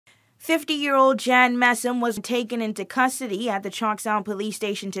50-year-old Jan Messam was taken into custody at the Chalk Sound police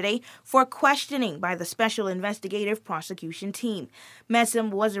station today for questioning by the Special Investigative Prosecution Team. Messam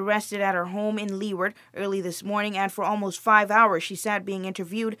was arrested at her home in Leeward early this morning, and for almost 5 hours she sat being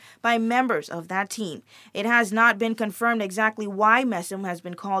interviewed by members of that team. It has not been confirmed exactly why Messam has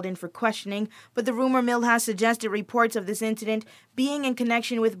been called in for questioning, but the rumor mill has suggested reports of this incident being in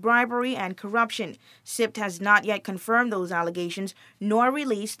connection with bribery and corruption. SIPT has not yet confirmed those allegations nor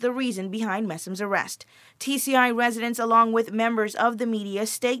released the reason behind Messam's arrest. TCI residents, along with members of the media,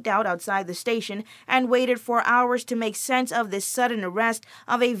 staked out outside the station and waited for hours to make sense of this sudden arrest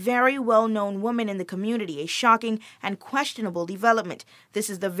of a very well-known woman in the community, a shocking and questionable development. This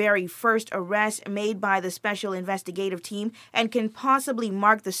is the very first arrest made by the Special Investigative Team and can possibly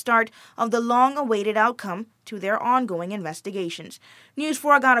mark the start of the long-awaited outcome to their ongoing investigations. News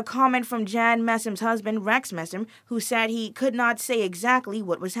 4 got a comment from Jan Messam's husband, Rex Messam, who said he could not say exactly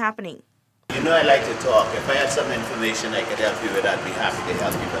what was happening. You know I like to talk. If I had some information I could help you with, I'd be happy to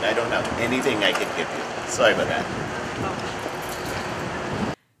help you, but I don't have anything I could give you. Sorry about that.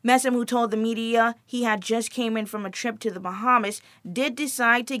 Messam, who told the media he had just came in from a trip to the Bahamas, did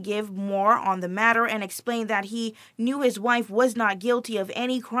decide to give more on the matter and explained that he knew his wife was not guilty of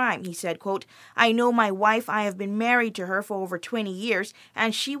any crime. He said, quote, "I know my wife. I have been married to her for over 20 years,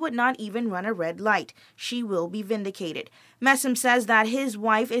 and she would not even run a red light. She will be vindicated." Messam says that his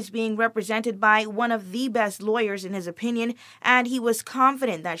wife is being represented by one of the best lawyers in his opinion, and he was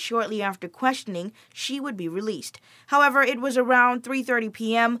confident that shortly after questioning, she would be released. However, it was around 3:30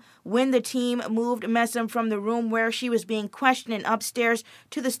 p.m. when the team moved Messam from the room where she was being questioned upstairs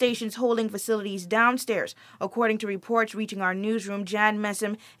to the station's holding facilities downstairs. According to reports reaching our newsroom, Jan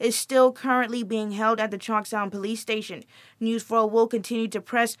Messam is still currently being held at the Chalk Sound police station. News 4 will continue to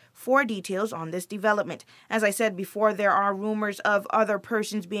press for details on this development. As I said before, there are rumors of other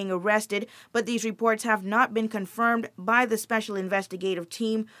persons being arrested, but these reports have not been confirmed by the Special Investigative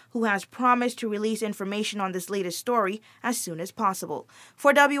Team, who has promised to release information on this latest story as soon as possible.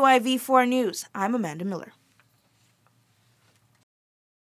 For WIV4 News, I'm Amanda Miller.